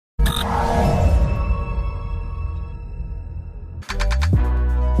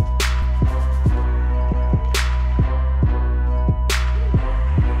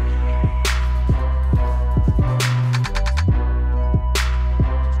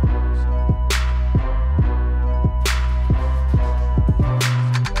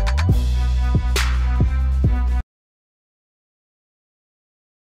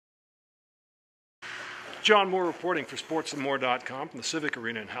John Moore reporting for sportsandmore.com from the Civic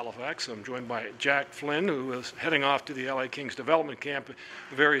Arena in Halifax. I'm joined by Jack Flinn, who is heading off to the LA Kings development camp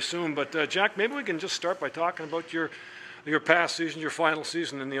very soon. But Jack, maybe we can just start by talking about your past season, your final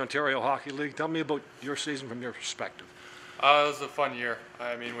season in the Ontario Hockey League. Tell me about your season from your perspective. It was a fun year.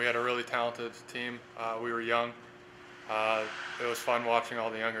 I mean, we had a really talented team. We were young. It was fun watching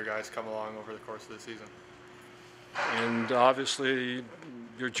all the younger guys come along over the course of the season. And obviously,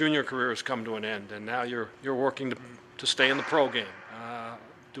 your junior career has come to an end, and now you're working to stay in the pro game,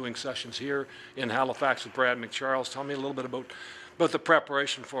 doing sessions here in Halifax with Brad McCharles. Tell me a little bit about the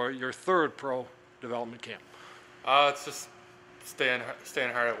preparation for your third pro development camp. It's just staying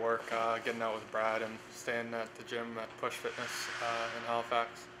hard at work, getting out with Brad, and staying at the gym at Push Fitness in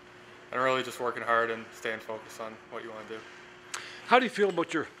Halifax, and really just working hard and staying focused on what you want to do. How do you feel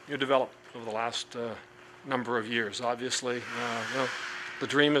about your development over the last number of years? Obviously, the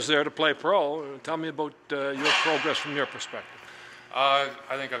dream is there to play pro. Tell me about your progress from your perspective. I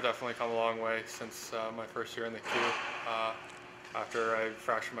think I've definitely come a long way since my first year in the queue. After I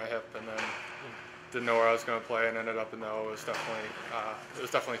fractured my hip and then didn't know where I was going to play and ended up in the O, it was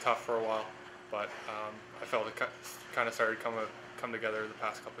definitely tough for a while. But I felt it kind of started come together the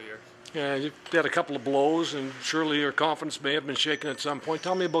past couple of years. Yeah, you had a couple of blows, and surely your confidence may have been shaken at some point.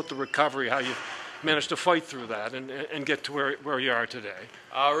 Tell me about the recovery, how you managed to fight through that and get to where you are today.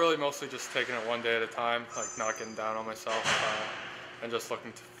 Really mostly just taking it one day at a time, like not getting down on myself, and just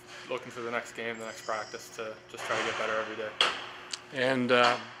looking for the next game, the next practice to just try to get better every day. And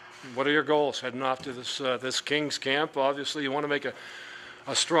what are your goals heading off to this Kings camp? Obviously, you want to make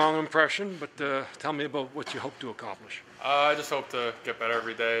a strong impression, but tell me about what you hope to accomplish. I just hope to get better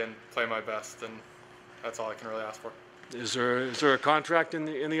every day and play my best, and that's all I can really ask for. Is there a contract in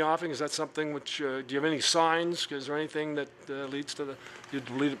the offing? Is that something which do you have any signs? Is there anything that leads to you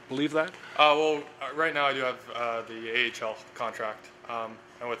believe that? Well, right now I do have the AHL contract,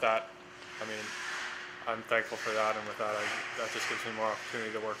 and with that, I mean, I'm thankful for that, and with that, that just gives me more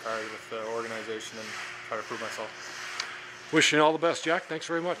opportunity to work hard with the organization and try to prove myself. Wishing you all the best, Jack. Thanks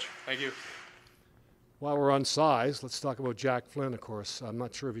very much. Thank you. While we're on size, let's talk about Jack Flinn, of course. I'm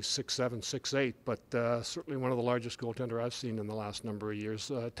not sure if he's 6'7", 6'8", but certainly one of the largest goaltender I've seen in the last number of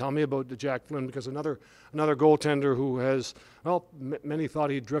years. Tell me about the Jack Flinn, because another goaltender who has, well, many thought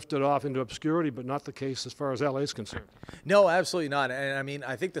he drifted off into obscurity, but not the case as far as LA is concerned. No, absolutely not. And I mean,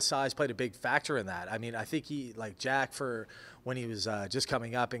 I think the size played a big factor in that. I mean, I think he, like Jack, for when he was just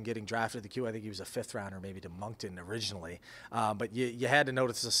coming up and getting drafted to the queue, I think he was a fifth rounder maybe to Moncton originally. But you had to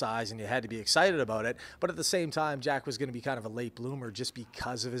notice the size and you had to be excited about it. But at the same time, Jack was going to be kind of a late bloomer just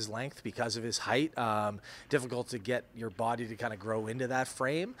because of his length, because of his height. Difficult to get your body to kind of grow into that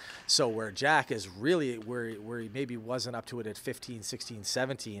frame. So where Jack is really, where he maybe wasn't up to it at 15, 16,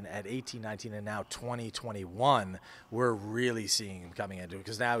 17, at 18, 19, and now 20, 21, we're really seeing him coming into it,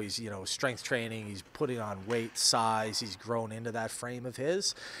 because now he's, strength training, he's putting on weight, size, he's grown into that frame of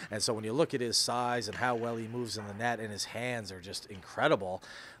his. And so when you look at his size and how well he moves in the net, and his hands are just incredible,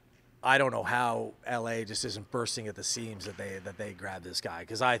 I don't know how LA just isn't bursting at the seams that they grabbed this guy,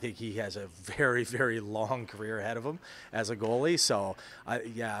 because I think he has a very, very long career ahead of him as a goalie. So,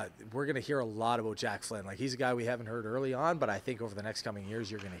 yeah, we're going to hear a lot about Jack Flinn. Like, he's a guy we haven't heard early on, but I think over the next coming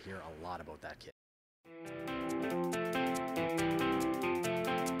years, you're going to hear a lot about that kid.